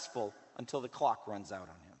successful until the clock runs out on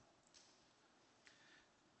him.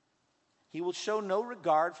 He will show no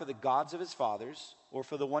regard for the gods of his fathers or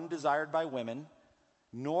for the one desired by women,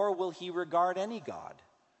 nor will he regard any god,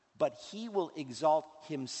 but he will exalt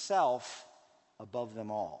himself above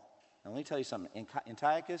them all. Now let me tell you something.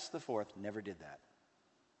 Antiochus IV never did that.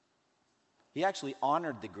 He actually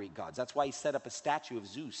honored the Greek gods. That's why he set up a statue of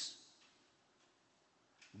Zeus.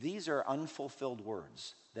 These are unfulfilled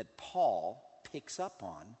words that Paul picks up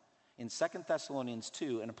on in 2 Thessalonians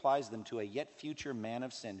 2 and applies them to a yet future man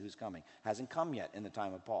of sin who's coming. Hasn't come yet in the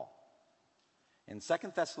time of Paul. In 2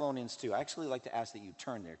 Thessalonians 2, I actually like to ask that you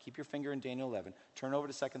turn there. Keep your finger in Daniel 11. Turn over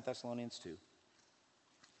to 2 Thessalonians 2.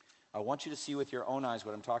 I want you to see with your own eyes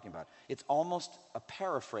what I'm talking about. It's almost a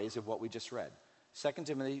paraphrase of what we just read. 2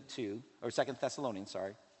 Thessalonians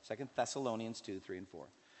 2, 3 and 4.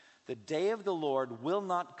 The day of the Lord will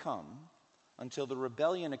not come until the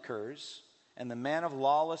rebellion occurs and the man of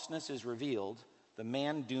lawlessness is revealed, the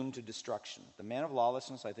man doomed to destruction. The man of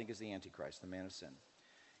lawlessness, I think, is the Antichrist, the man of sin.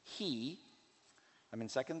 I'm in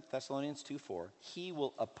 2 Thessalonians 2:4. He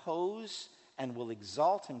will oppose and will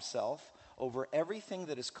exalt himself over everything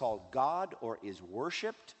that is called God or is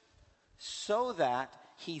worshipped, so that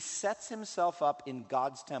he sets himself up in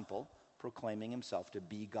God's temple, proclaiming himself to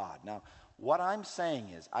be God. Now, what I'm saying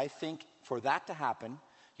is, I think for that to happen,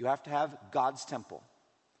 you have to have God's temple.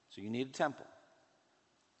 So you need a temple.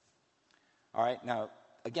 All right, now,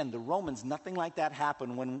 again, the Romans, nothing like that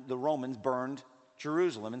happened when the Romans burned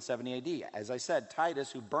Jerusalem in 70 AD. As I said,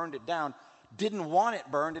 Titus, who burned it down, didn't want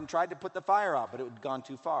it burned and tried to put the fire out, but it had gone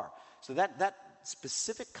too far. So that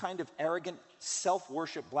specific kind of arrogant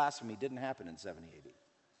self-worship blasphemy didn't happen in 70 AD.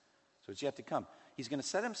 So it's yet to come. He's going to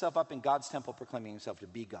set himself up in God's temple, proclaiming himself to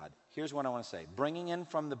be God. Here's what I want to say. Bringing in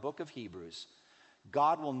from the book of Hebrews,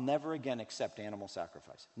 God will never again accept animal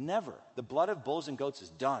sacrifice. Never. The blood of bulls and goats is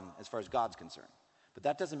done as far as God's concerned. But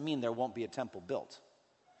that doesn't mean there won't be a temple built.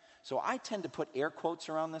 So I tend to put air quotes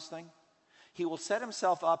around this thing. He will set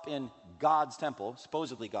himself up in God's temple,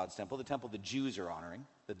 supposedly God's temple, the temple the Jews are honoring,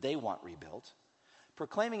 that they want rebuilt,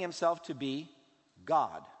 proclaiming himself to be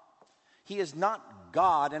God. He is not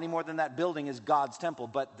God any more than that building is God's temple,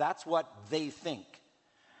 but that's what they think.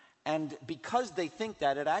 And because they think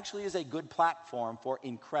that, it actually is a good platform for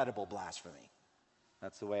incredible blasphemy.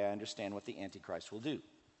 That's the way I understand what the Antichrist will do.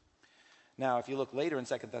 Now, if you look later in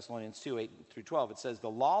 2 Thessalonians 2, 8 through 12, it says, the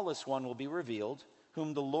lawless one will be revealed,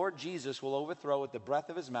 whom the Lord Jesus will overthrow with the breath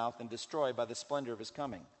of his mouth and destroy by the splendor of his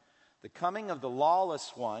coming. The coming of the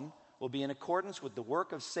lawless one will be in accordance with the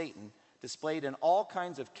work of Satan, displayed in all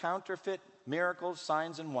kinds of counterfeit miracles,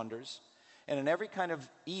 signs, and wonders, and in every kind of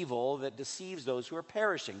evil that deceives those who are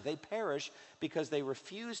perishing. They perish because they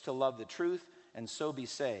refuse to love the truth and so be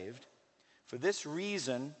saved. For this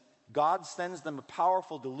reason, God sends them a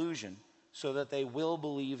powerful delusion so that they will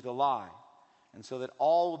believe the lie, and so that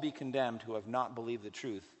all will be condemned who have not believed the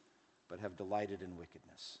truth but have delighted in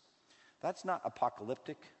wickedness. That's not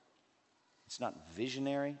apocalyptic. It's not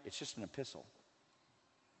visionary. It's just an epistle.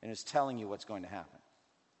 And it's telling you what's going to happen.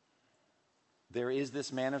 There is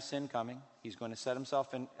this man of sin coming. He's going to set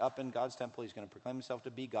himself up in God's temple. He's going to proclaim himself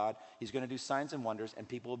to be God. He's going to do signs and wonders, and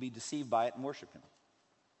people will be deceived by it and worship him.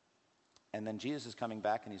 And then Jesus is coming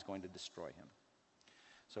back, and he's going to destroy him.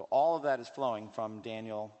 So all of that is flowing from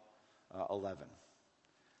Daniel 11.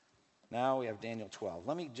 Now we have Daniel 12.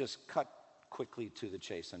 Let me just cut quickly to the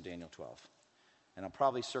chase on Daniel 12. And I'll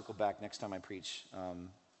probably circle back next time I preach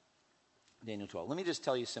Daniel 12. Let me just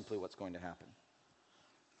tell you simply what's going to happen.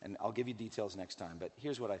 And I'll give you details next time, but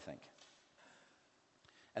here's what I think.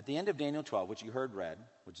 At the end of Daniel 12, which you heard read,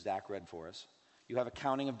 which Zach read for us, you have a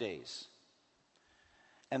counting of days.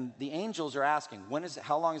 And the angels are asking,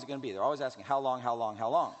 how long is it going to be? They're always asking, how long, how long, how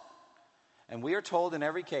long? And we are told in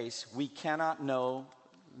every case, we cannot know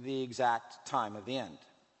the exact time of the end.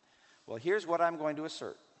 Well, here's what I'm going to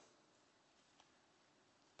assert.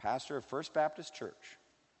 Pastor of First Baptist Church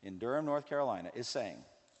in Durham, North Carolina, is saying,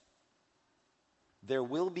 there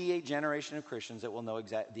will be a generation of Christians that will know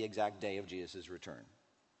the exact day of Jesus' return.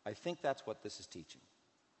 I think that's what this is teaching.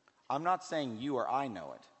 I'm not saying you or I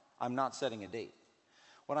know it. I'm not setting a date.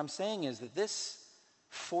 What I'm saying is that this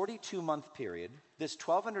 42-month period, this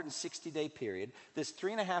 1,260-day period, this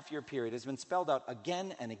 3.5-year period has been spelled out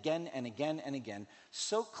again and again and again and again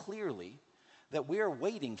so clearly that we are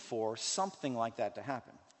waiting for something like that to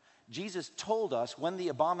happen. Jesus told us when the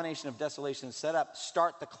abomination of desolation is set up,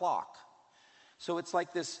 start the clock. So it's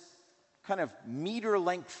like this kind of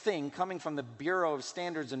meter-length thing coming from the Bureau of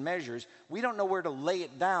Standards and Measures. We don't know where to lay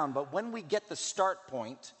it down, but when we get the start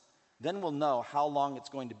point, then we'll know how long it's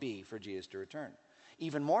going to be for Jesus to return.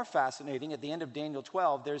 Even more fascinating, at the end of Daniel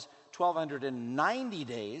 12, there's 1,290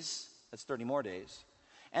 days, that's 30 more days,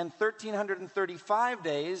 and 1,335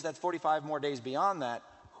 days, that's 45 more days beyond that.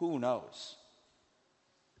 Who knows?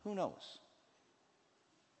 Who knows?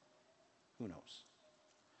 Who knows?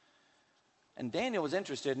 And Daniel was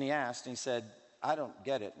interested, and he asked, and he said, I don't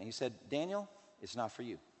get it. And he said, Daniel, it's not for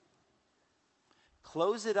you.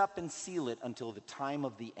 Close it up and seal it until the time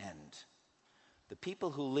of the end. The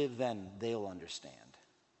people who live then, they'll understand.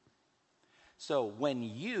 So when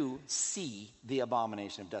you see the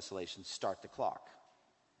abomination of desolation, start the clock.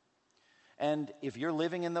 And if you're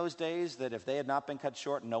living in those days, that if they had not been cut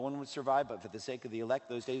short, no one would survive, but for the sake of the elect,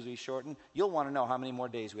 those days will be shortened, you'll want to know how many more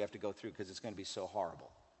days we have to go through, because it's going to be so horrible.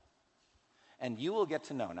 And you will get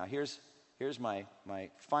to know. Now, here's my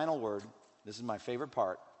final word. This is my favorite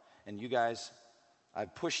part. And you guys,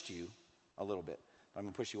 I've pushed you a little bit. I'm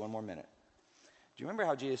going to push you one more minute. Do you remember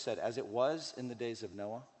how Jesus said, as it was in the days of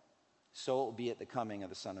Noah, so it will be at the coming of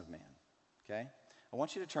the Son of Man? Okay? I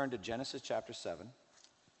want you to turn to Genesis chapter 7.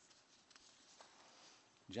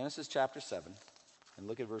 Genesis chapter 7, and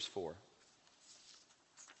look at verse 4.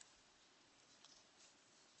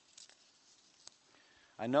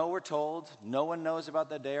 I know we're told no one knows about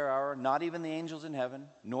that day or hour, not even the angels in heaven,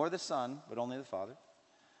 nor the Son, but only the Father.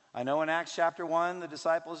 I know in Acts chapter 1,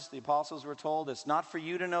 the apostles were told, it's not for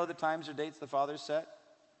you to know the times or dates the Father set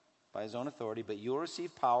by his own authority, but you will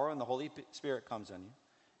receive power when the Holy Spirit comes on you,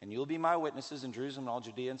 and you will be my witnesses in Jerusalem and all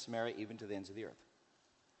Judea and Samaria, even to the ends of the earth.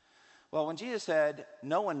 Well, when Jesus said,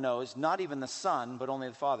 no one knows, not even the Son, but only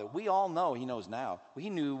the Father, we all know he knows now. He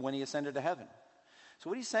knew when he ascended to heaven. So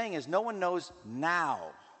what he's saying is no one knows now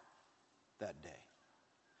that day.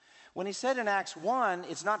 When he said in Acts 1,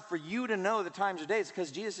 it's not for you to know the times or days,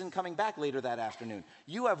 because Jesus isn't coming back later that afternoon.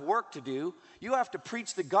 You have work to do. You have to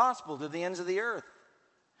preach the gospel to the ends of the earth.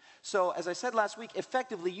 So, as I said last week,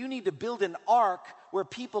 effectively, you need to build an ark where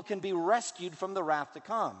people can be rescued from the wrath to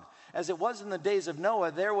come. As it was in the days of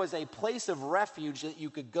Noah, there was a place of refuge that you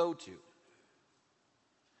could go to.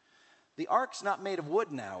 The ark's not made of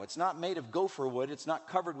wood now. It's not made of gopher wood. It's not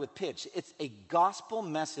covered with pitch. It's a gospel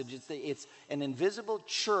message. It's an invisible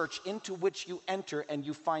church into which you enter and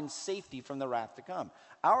you find safety from the wrath to come.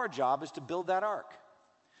 Our job is to build that ark.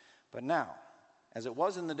 But now, as it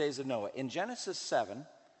was in the days of Noah, in Genesis 7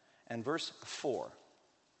 and verse 4,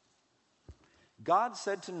 God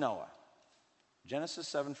said to Noah, Genesis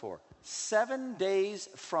 7:4, 7 days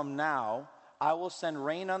from now, I will send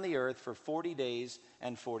rain on the earth for 40 days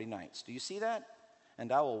and 40 nights. Do you see that?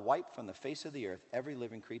 And I will wipe from the face of the earth every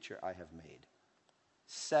living creature I have made.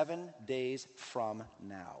 7 days from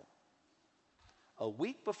now. A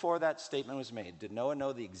week before that statement was made, did Noah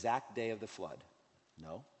know the exact day of the flood?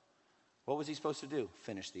 No. What was he supposed to do?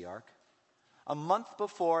 Finish the ark. A month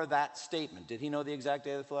before that statement, did he know the exact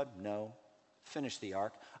day of the flood? No. Finish the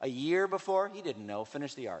ark. A year before, he didn't know.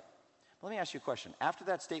 Finish the ark. Let me ask you a question. After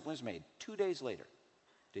that statement was made, 2 days later,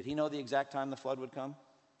 did he know the exact time the flood would come?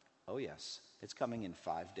 Oh, yes. It's coming in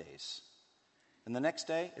 5 days. And the next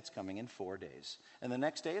day, it's coming in 4 days. And the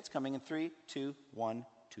next day, it's coming in 3, 2, 1.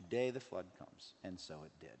 Today, the flood comes. And so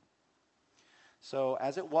it did. So,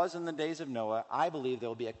 as it was in the days of Noah, I believe there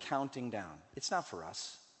will be a counting down. It's not for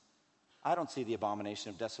us. I don't see the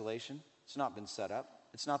abomination of desolation. It's not been set up.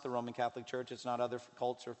 It's not the Roman Catholic Church. It's not other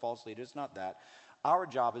cults or false leaders. It's not that. Our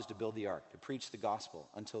job is to build the ark, to preach the gospel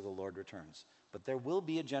until the Lord returns. But there will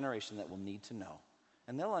be a generation that will need to know.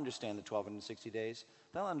 And they'll understand the 1,260 days.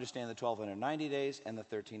 They'll understand the 1,290 days and the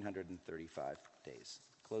 1,335 days.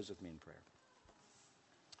 Close with me in prayer.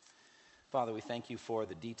 Father, we thank you for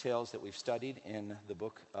the details that we've studied in the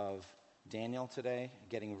book of Daniel today,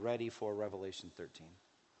 getting ready for Revelation 13.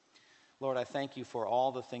 Lord, I thank you for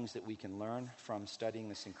all the things that we can learn from studying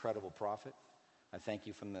this incredible prophet. I thank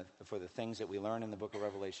you for the things that we learn in the book of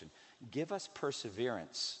Revelation. Give us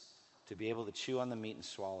perseverance to be able to chew on the meat and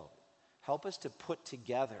swallow it. Help us to put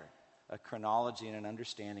together a chronology and an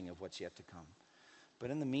understanding of what's yet to come.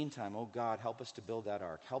 But in the meantime, oh God, help us to build that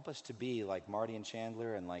ark. Help us to be like Marty and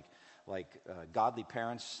Chandler and like godly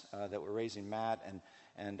parents that were raising Matt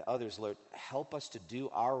and others. Lord, help us to do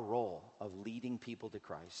our role of leading people to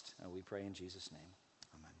Christ. We pray in Jesus' name.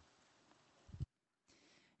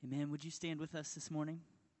 Amen. Would you stand with us this morning?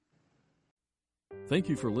 Thank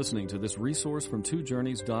you for listening to this resource from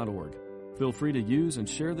twojourneys.org. Feel free to use and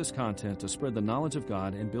share this content to spread the knowledge of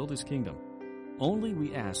God and build His kingdom. Only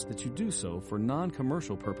we ask that you do so for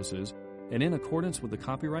non-commercial purposes and in accordance with the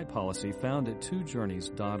copyright policy found at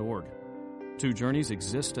twojourneys.org. Two Journeys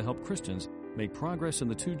exists to help Christians make progress in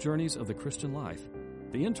the two journeys of the Christian life,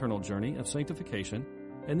 the internal journey of sanctification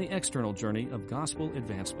and the external journey of gospel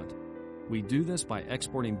advancement. We do this by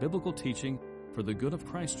exporting biblical teaching for the good of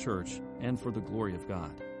Christ's church and for the glory of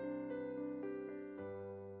God.